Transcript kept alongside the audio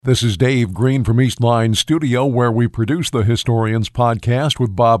This is Dave Green from East Line Studio, where we produce the Historians Podcast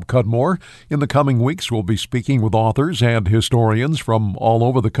with Bob Cudmore. In the coming weeks, we'll be speaking with authors and historians from all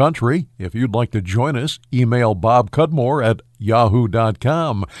over the country. If you'd like to join us, email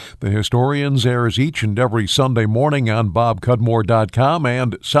bobcudmore@yahoo.com. The Historians airs each and every Sunday morning on bobcudmore.com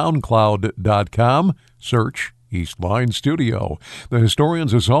and soundcloud.com. Search East Line Studio. The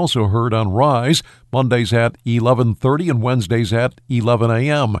Historians is also heard on Rise, Mondays at 11:30 and Wednesdays at 11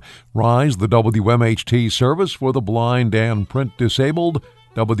 a.m. Rise, the WMHT service for the blind and print disabled,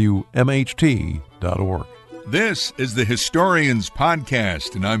 WMHT.org. This is the Historians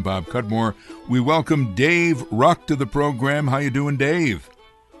Podcast, and I'm Bob Cudmore. We welcome Dave Ruch to the program. How you doing, Dave?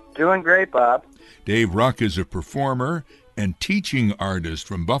 Doing great, Bob. Dave Ruch is a performer and teaching artist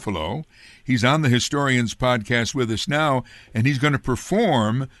from Buffalo. He's on the Historians Podcast with us now, and he's going to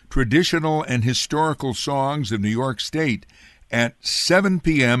perform traditional and historical songs of New York State at 7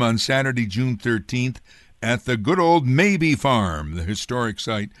 p.m. on Saturday, June 13th, at the good old Maybe Farm, the historic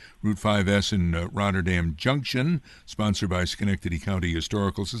site, Route 5S in Rotterdam Junction, sponsored by Schenectady County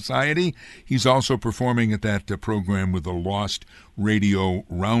Historical Society. He's also performing at that program with the Lost Radio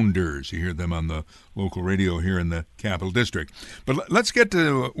Rounders. You hear them on the local radio here in the Capital District. But let's get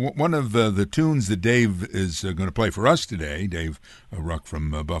to one of the tunes that Dave is going to play for us today. Dave Ruch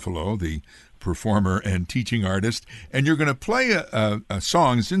from Buffalo, the performer and teaching artist, and you're going to play a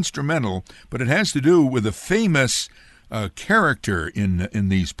song. It's instrumental, but it has to do with a famous character in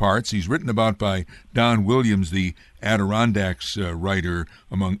these parts. He's written about by Don Williams, the Adirondacks writer,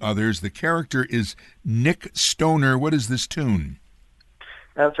 among others. The character is Nick Stoner. What is this tune?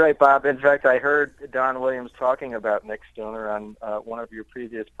 That's right, Bob. In fact, I heard Don Williams talking about Nick Stoner on one of your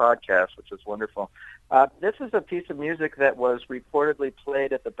previous podcasts, which was wonderful. This is a piece of music that was reportedly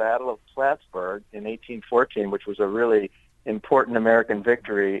played at the Battle of Plattsburgh in 1814, which was a really important American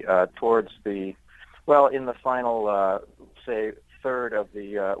victory towards the, in the final, third of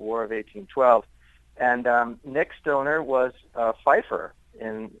the War of 1812. And Nick Stoner was a fifer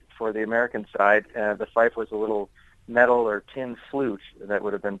for the American side. The fife was a little metal or tin flute that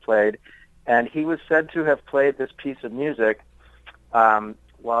would have been played. And he was said to have played this piece of music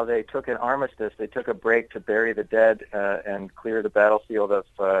while they took an armistice. They took a break to bury the dead and clear the battlefield of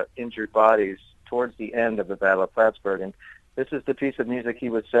injured bodies towards the end of the Battle of Plattsburgh. And this is the piece of music he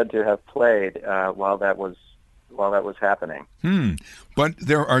was said to have played while that was happening. But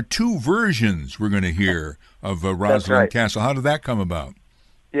there are two versions we're going to hear of Rosslyn Castle. How did that come about?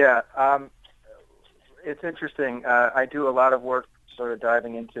 Yeah, it's interesting. I do a lot of work sort of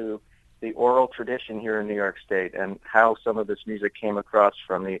diving into the oral tradition here in New York State and how some of this music came across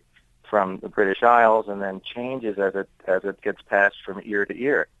from the British Isles and then changes as it gets passed from ear to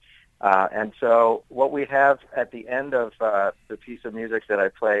ear. And so what we have at the end of the piece of music that I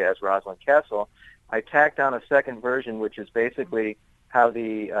play as Rosslyn Castle, I tacked on a second version, which is basically how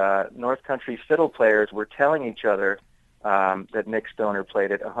the North Country fiddle players were telling each other that Nick Stoner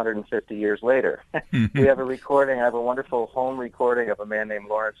played it 150 years later. We have a recording. I have a wonderful home recording of a man named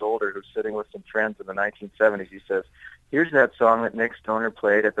Lawrence Older who's sitting with some friends in the 1970s. He says, here's that song that Nick Stoner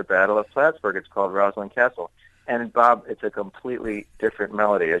played at the Battle of Plattsburgh. It's called Rosslyn Castle. And, Bob, it's a completely different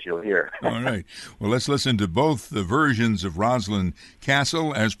melody, as you'll hear. All right. Well, let's listen to both the versions of Rosslyn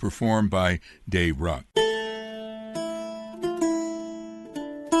Castle as performed by Dave Ruch.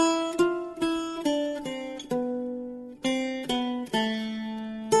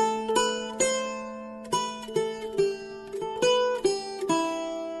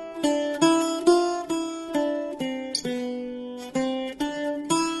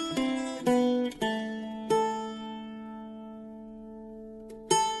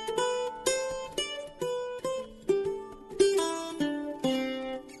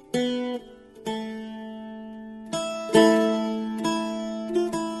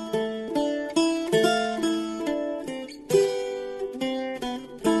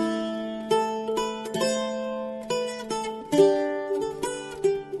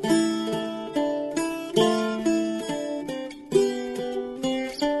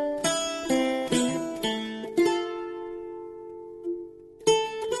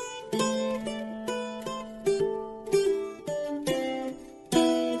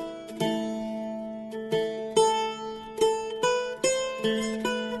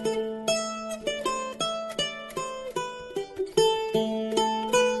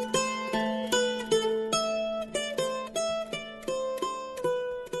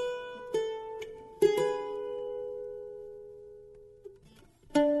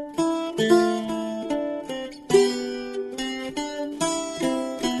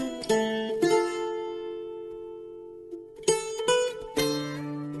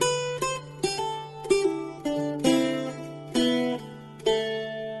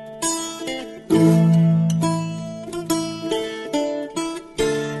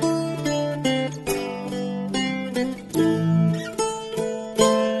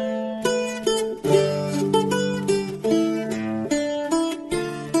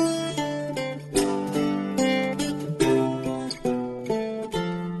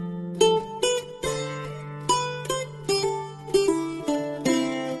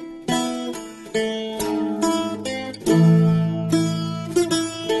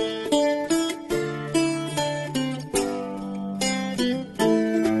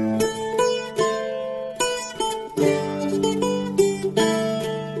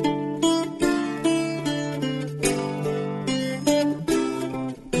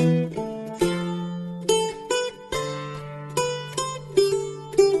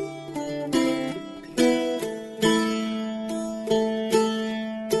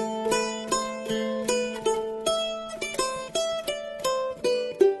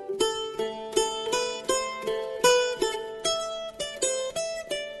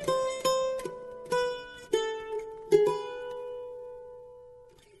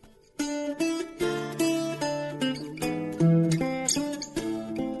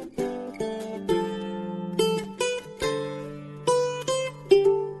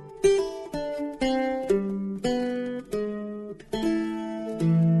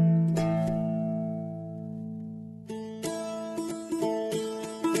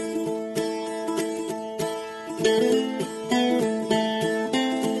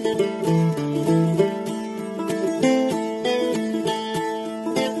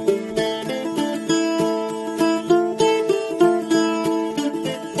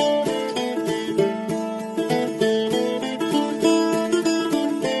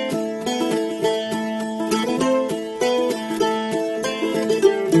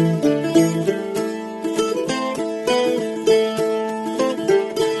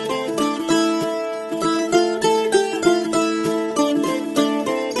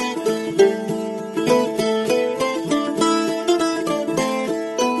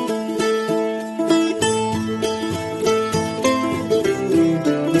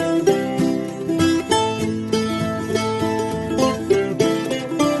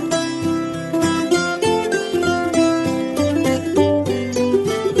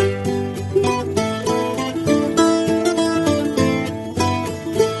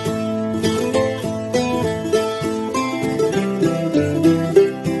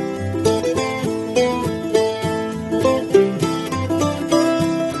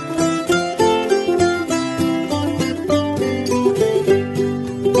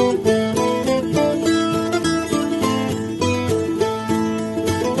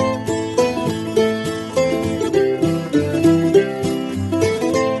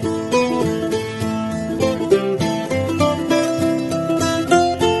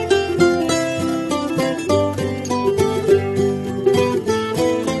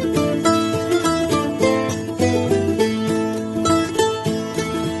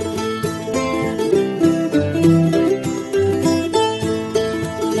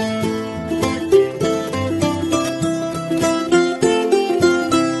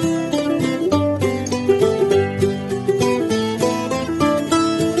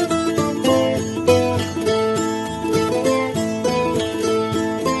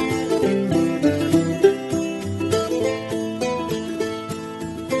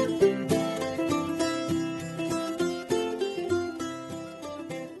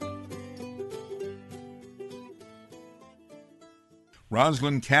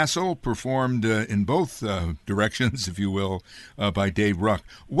 Roslyn Castle performed in both directions, if you will, by Dave Ruch.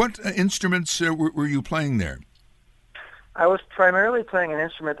 What instruments were you playing there? I was primarily playing an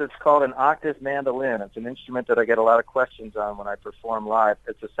instrument that's called an octave mandolin. It's an instrument that I get a lot of questions on when I perform live.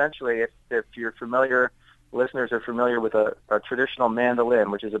 It's essentially, if you're familiar, listeners are familiar with a traditional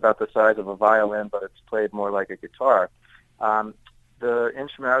mandolin, which is about the size of a violin, but it's played more like a guitar. The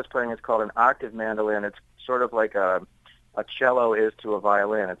instrument I was playing is called an octave mandolin. It's sort of like a cello is to a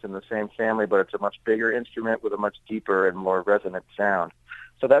violin. It's in the same family, but it's a much bigger instrument with a much deeper and more resonant sound.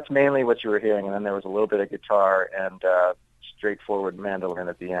 So that's mainly what you were hearing, and then there was a little bit of guitar and straightforward mandolin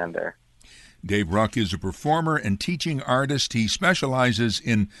at the end there. Dave Ruch is a performer and teaching artist. He specializes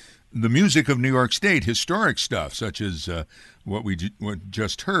in the music of New York State, historic stuff, such as what we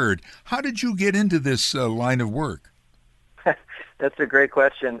just heard. How did you get into this line of work? That's a great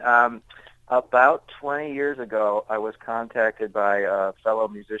question. About 20 years ago, I was contacted by a fellow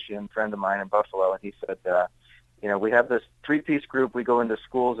musician friend of mine in Buffalo, and he said, we have this three-piece group. We go into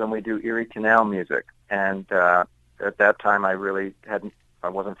schools and we do Erie Canal music. And at that time, I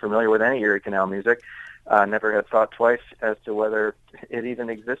wasn't familiar with any Erie Canal music. Never had thought twice as to whether it even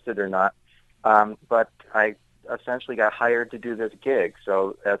existed or not. But I essentially got hired to do this gig.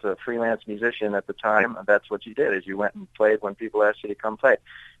 So as a freelance musician at the time, that's what you did, is you went and played when people asked you to come play.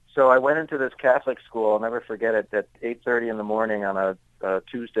 So I went into this Catholic school, I'll never forget it, at 8:30 in the morning on a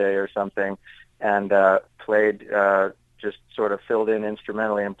Tuesday or something, and played, just sort of filled in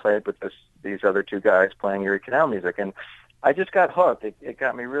instrumentally and played with these other two guys playing Erie Canal music. And I just got hooked. It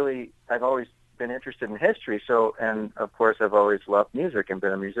got me really, I've always been interested in history, and of course I've always loved music and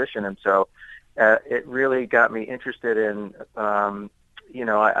been a musician, and so it really got me interested in, I'm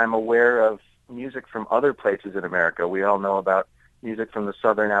aware of music from other places in America. We all know about music from the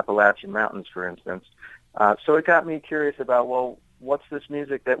southern Appalachian Mountains, for instance. So it got me curious about, well, what's this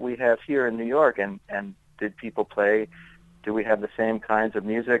music that we have here in New York, and did people play? Do we have the same kinds of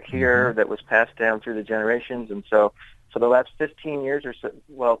music here that was passed down through the generations? And so for the last 15 years or so,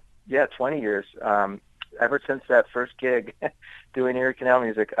 20 years, ever since that first gig doing Erie Canal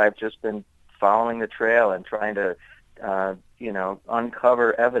music, I've just been following the trail and trying to,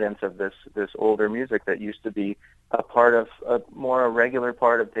 uncover evidence of this older music that used to be a more regular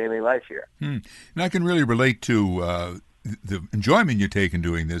part of daily life here. And I can really relate to the enjoyment you take in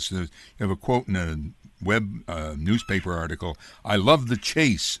doing this. You have a quote in a web newspaper article, "I love the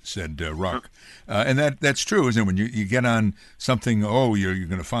chase," said Ruch. And that's true, isn't it? When you get on something, you're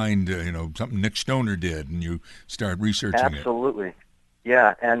going to find something Nick Stoner did, and you start researching it. Absolutely.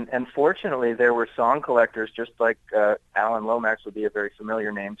 Yeah, and fortunately there were song collectors, just like Alan Lomax would be a very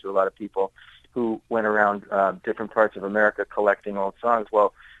familiar name to a lot of people, who went around different parts of America collecting old songs.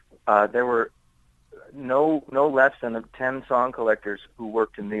 Well, there were no less than 10 song collectors who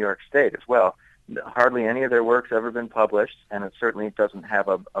worked in New York State as well. Hardly any of their work's ever been published, and it certainly doesn't have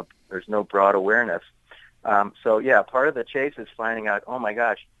there's no broad awareness. Part of the chase is finding out, oh my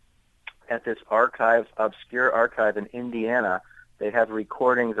gosh, at this obscure archive in Indiana, they have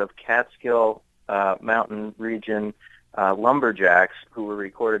recordings of Catskill mountain region lumberjacks who were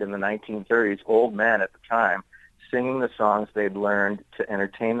recorded in the 1930s, old men at the time, singing the songs they'd learned to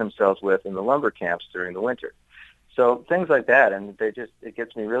entertain themselves with in the lumber camps during the winter. So things like that, and it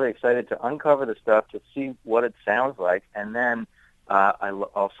gets me really excited to uncover the stuff, to see what it sounds like, and then I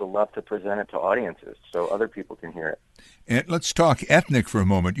also love to present it to audiences so other people can hear it. And let's talk ethnic for a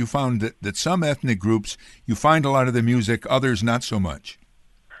moment. You found that some ethnic groups, you find a lot of the music, others not so much.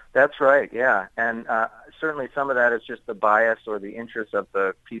 That's right, yeah. And certainly some of that is just the bias or the interest of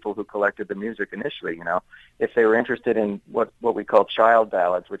the people who collected the music initially. If they were interested in what we call child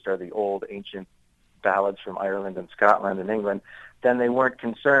ballads, which are the old ancient ballads from Ireland and Scotland and England, then they weren't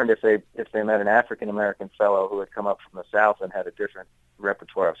concerned if they met an African-American fellow who had come up from the South and had a different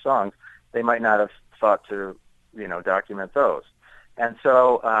repertoire of songs. They might not have thought to, document those. And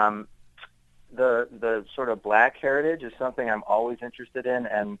so the sort of black heritage is something I'm always interested in,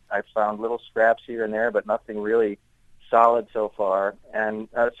 and I've found little scraps here and there, but nothing really solid so far. And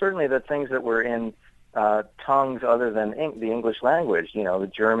certainly the things that were in tongues other than the English language,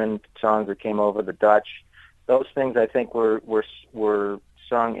 the German songs that came over, the Dutch, those things I think were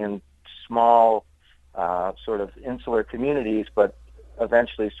sung in small sort of insular communities, but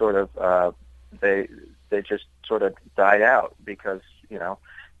eventually sort of they just sort of died out because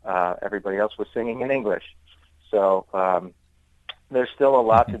everybody else was singing in English. So there's still a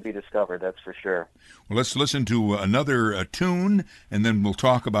lot to be discovered, that's for sure. Well, let's listen to another tune, and then we'll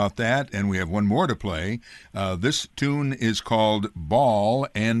talk about that, and we have one more to play. This tune is called Ball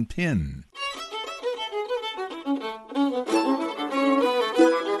and Pin.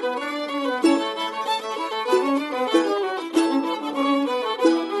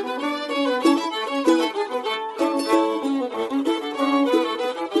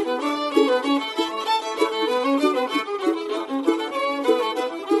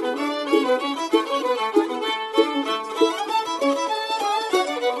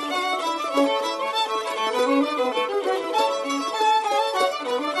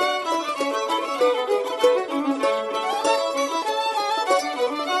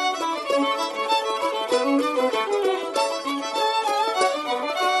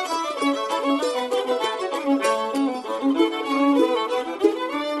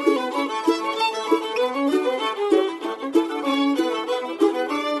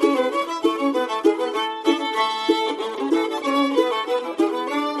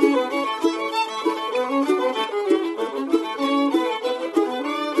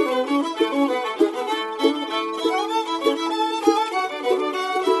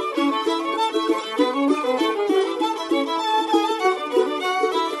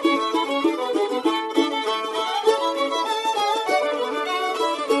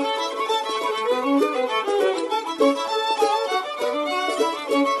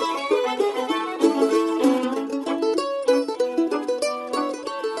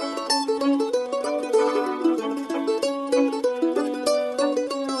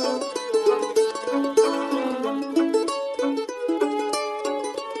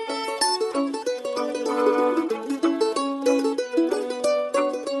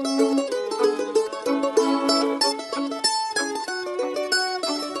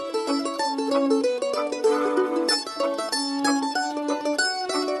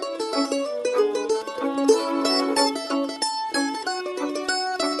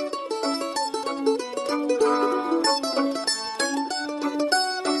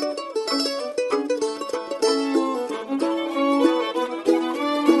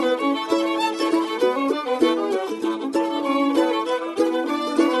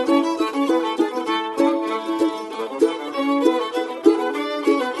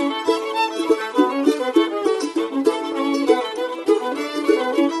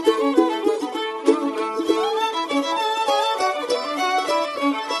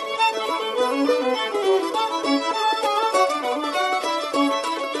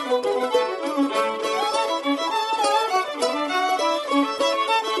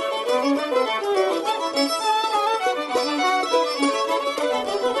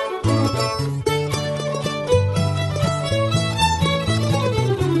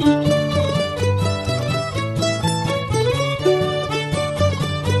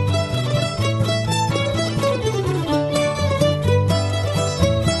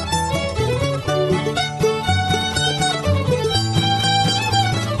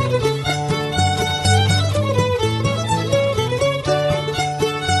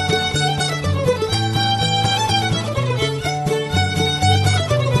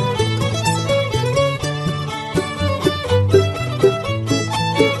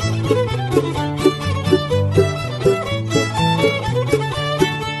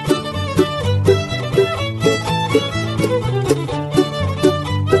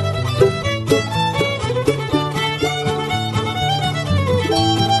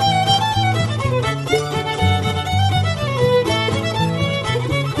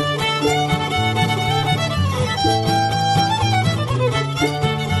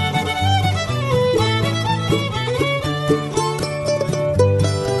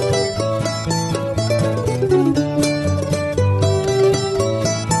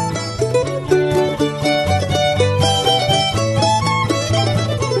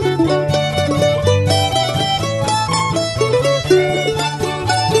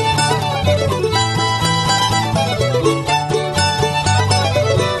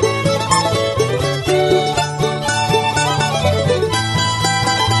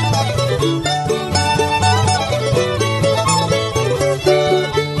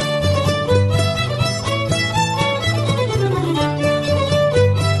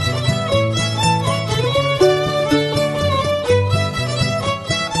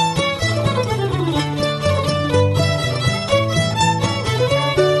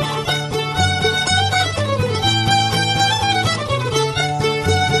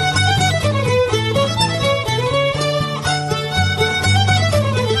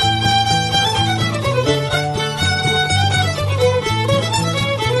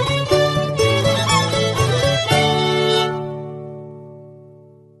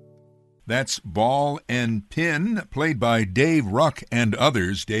 That's Ball and Pin, played by Dave Ruch and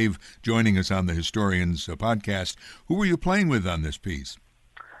others. Dave joining us on the Historians podcast. Who were you playing with on this piece?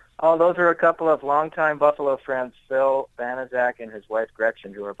 Oh, those are a couple of longtime Buffalo friends, Phil Banaszak and his wife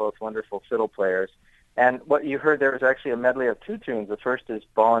Gretchen, who are both wonderful fiddle players. And what you heard there was actually a medley of two tunes. The first is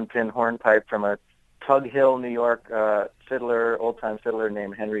Ball and Pin Hornpipe from a Tug Hill, New York fiddler, old-time fiddler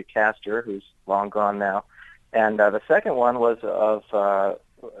named Henry Castor, who's long gone now. And the second one was of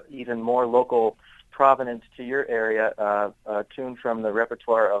even more local provenance to your area, a tune from the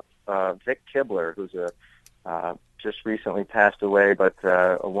repertoire of Vic Kibler, who's just recently passed away, but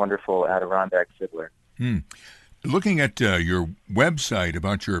a wonderful Adirondack fiddler. Looking at your website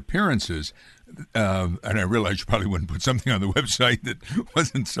about your appearances, and I realize you probably wouldn't put something on the website that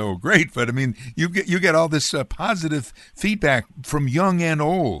wasn't so great, but I mean, you get all this positive feedback from young and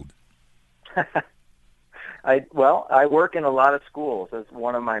old. I work in a lot of schools. That's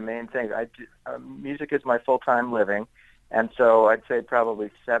one of my main things. Music is my full-time living, and so I'd say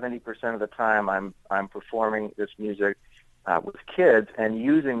probably 70% of the time I'm performing this music with kids and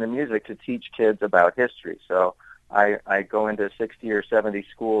using the music to teach kids about history. So I go into 60 or 70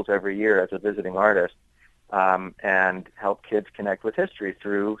 schools every year as a visiting artist and help kids connect with history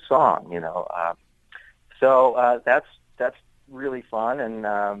through song. So that's really fun, and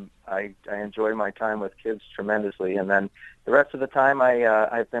I enjoy my time with kids tremendously. And then the rest of the time,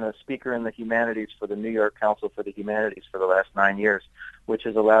 I've been a speaker in the humanities for the New York Council for the Humanities for the last 9 years, which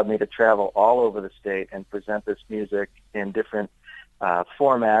has allowed me to travel all over the state and present this music in different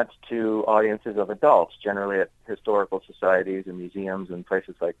formats to audiences of adults, generally at historical societies and museums and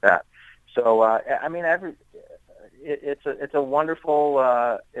places like that. So, it's a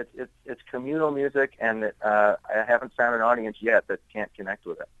wonderful it's communal music, and I haven't found an audience yet that can't connect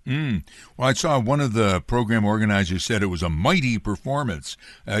with it. Well, I saw one of the program organizers said it was a mighty performance.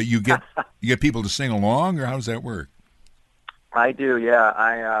 You get people to sing along, or how does that work? I do,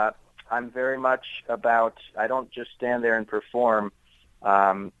 yeah. I'm very much about, I don't just stand there and perform.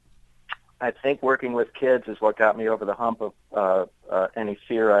 I think working with kids is what got me over the hump of any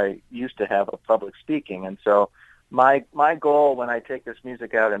fear I used to have of public speaking. And so my goal when I take this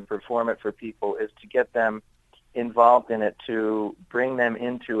music out and perform it for people is to get them involved in it, to bring them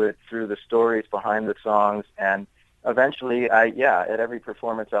into it through the stories behind the songs. And eventually, at every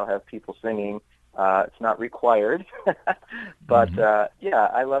performance I'll have people singing. It's not required, but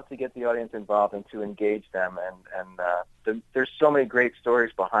I love to get the audience involved and to engage them. And there's so many great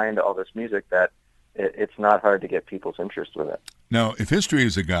stories behind all this music that it's not hard to get people's interest with it. Now, if history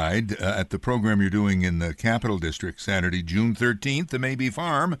is a guide, at the program you're doing in the Capital District, Saturday, June 13th, the Maybe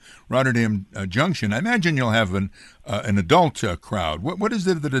Farm, Rotterdam Junction, I imagine you'll have an adult crowd. What is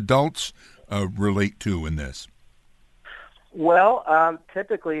it that adults relate to in this? Well,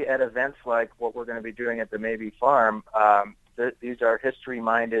 typically at events like what we're going to be doing at the Maybe Farm, these are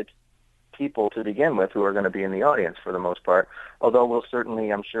history-minded people to begin with who are going to be in the audience for the most part. Although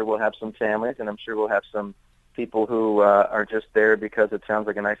I'm sure we'll have some families, and I'm sure we'll have some people who are just there because it sounds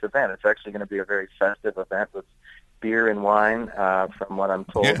like a nice event. It's actually going to be a very festive event with beer and wine, from what I'm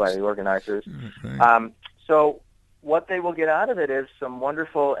told by the organizers. Right. So what they will get out of it is some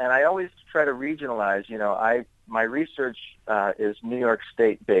wonderful, and I always try to regionalize, my research is New York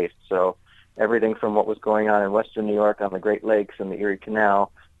State based, so everything from what was going on in Western New York on the Great Lakes and the Erie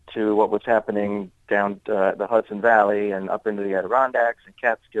Canal to what was happening down the Hudson Valley and up into the Adirondacks and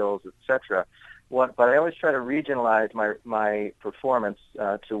Catskills, etc. But I always try to regionalize my performance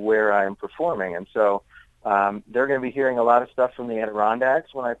to where I am performing, and so they're going to be hearing a lot of stuff from the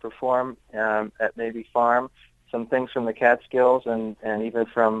Adirondacks when I perform at Maybe Farm, some things from the Catskills and even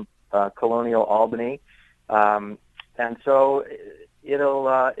from colonial Albany. And so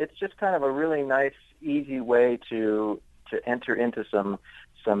it's just kind of a really nice, easy way to enter into some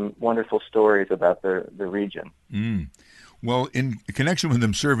wonderful stories about the region. Well, in connection with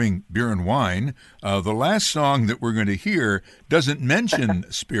them serving beer and wine, the last song that we're going to hear doesn't mention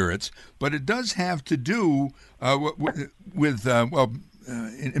spirits, but it does have to do with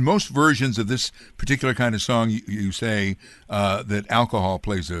in most versions of this particular kind of song, you say that alcohol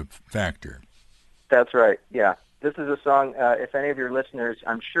plays a factor. That's right, yeah. This is a song, if any of your listeners,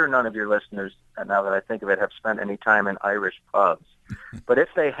 I'm sure none of your listeners, now that I think of it, have spent any time in Irish pubs. But if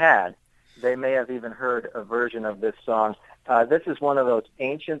they had, they may have even heard a version of this song. This is one of those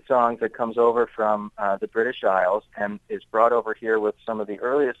ancient songs that comes over from the British Isles and is brought over here with some of the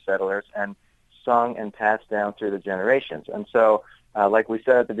earliest settlers and sung and passed down through the generations. And so, like we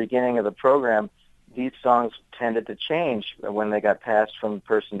said at the beginning of the program, these songs tended to change when they got passed from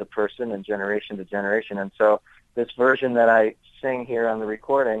person to person and generation to generation. And so this version that I sing here on the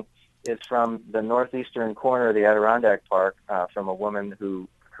recording is from the northeastern corner of the Adirondack Park, from a woman who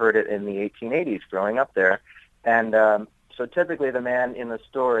heard it in the 1880s growing up there. And so typically the man in the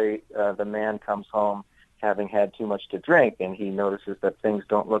story, the man comes home having had too much to drink, and he notices that things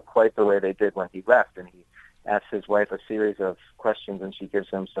don't look quite the way they did when he left, and he asks his wife a series of questions, and she gives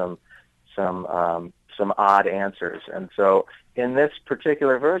him some odd answers. And so in this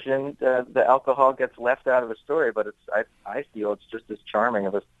particular version, the alcohol gets left out of the story, but I feel it's just as charming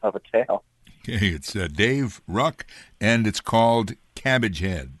of a tale. Okay, it's Dave Ruch, and it's called Cabbage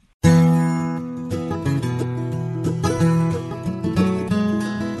Head.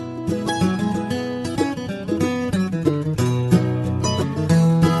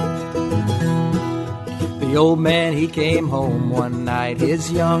 The old man, he came home one night, his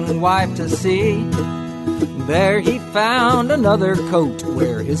young wife to see. There he found another coat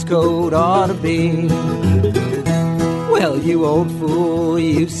where his coat ought to be. Well, you old fool,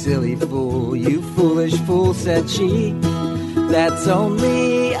 you silly fool, you foolish fool, said she. That's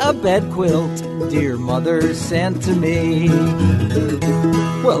only a bed quilt dear mother sent to me.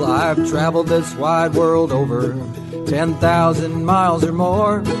 Well, I've traveled this wide world over 10,000 miles or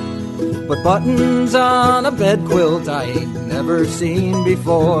more, but buttons on a bed quilt I ain't never seen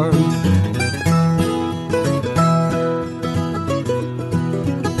before.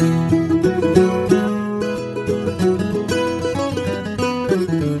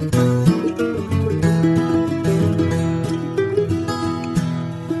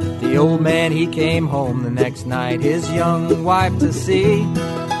 The old man, he came home the next night, his young wife to see.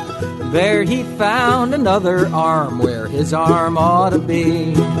 There he found another arm where his arm ought to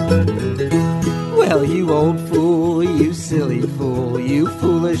be. Well, you old fool, you silly fool, you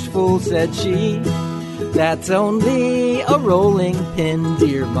foolish fool, said she. That's only a rolling pin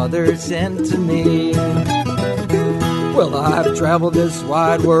dear mother sent to me. Well, I've traveled this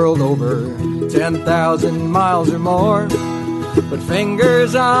wide world over 10,000 miles or more, but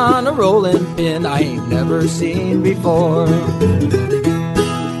fingers on a rolling pin I ain't never seen before.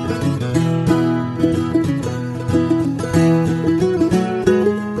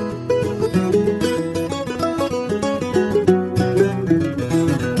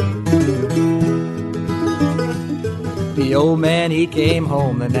 The old man, he came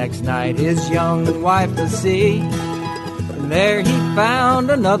home the next night, his young wife to see. And there he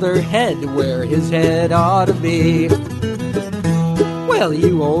found another head where his head ought to be. Well,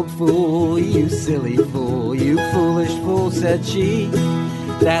 you old fool, you silly fool, you foolish fool, said she.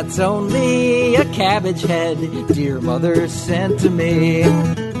 That's only a cabbage head dear mother sent to me.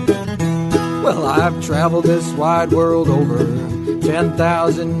 Well, I've traveled this wide world over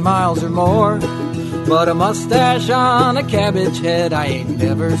 10,000 miles or more, but a mustache on a cabbage head I ain't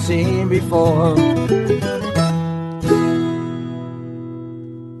never seen before.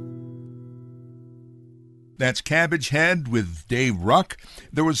 That's Cabbage Head with Dave Ruch.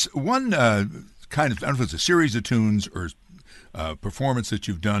 There was one kind of, I don't know if it's a series of tunes or performance that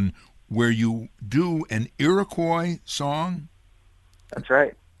you've done where you do an Iroquois song. That's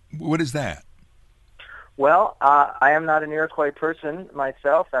right. What is that? Well, I am not an Iroquois person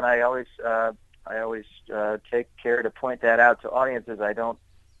myself, and I always take care to point that out to audiences. I don't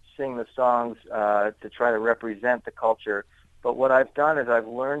sing the songs to try to represent the culture, but what I've done is I've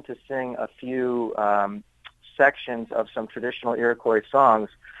learned to sing a few sections of some traditional Iroquois songs,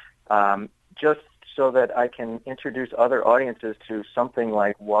 just so that I can introduce other audiences to something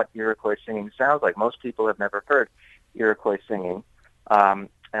like what Iroquois singing sounds like. Most people have never heard Iroquois singing.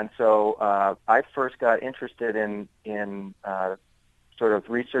 And so I first got interested in sort of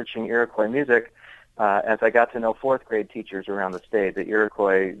researching Iroquois music as I got to know fourth grade teachers around the state. The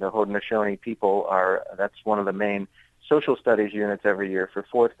Iroquois, the Haudenosaunee people, that's one of the main social studies units every year for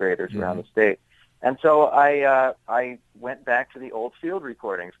fourth graders around the state. And so I went back to the old field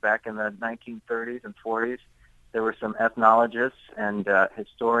recordings back in the 1930s and 40s. There were some ethnologists and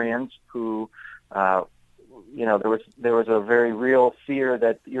historians who, there was a very real fear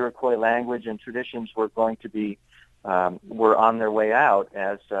that Iroquois language and traditions were going to be were on their way out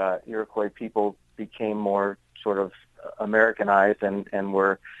as Iroquois people became more sort of Americanized and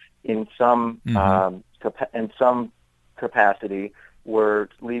were in some capacity were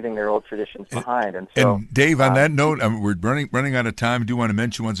leaving their old traditions behind. And so, Dave, on that note, we're running out of time. I do want to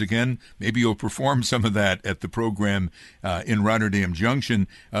mention once again, maybe you'll perform some of that at the program in Rotterdam Junction.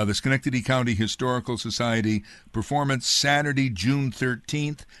 The Schenectady County Historical Society performance Saturday, June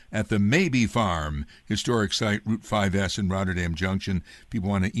 13th at the Maybe Farm Historic Site, Route 5S in Rotterdam Junction. People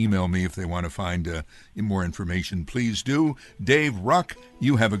want to email me if they want to find more information. Please do. Dave Ruch,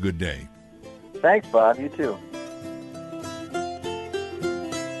 you have a good day. Thanks, Bob. You too.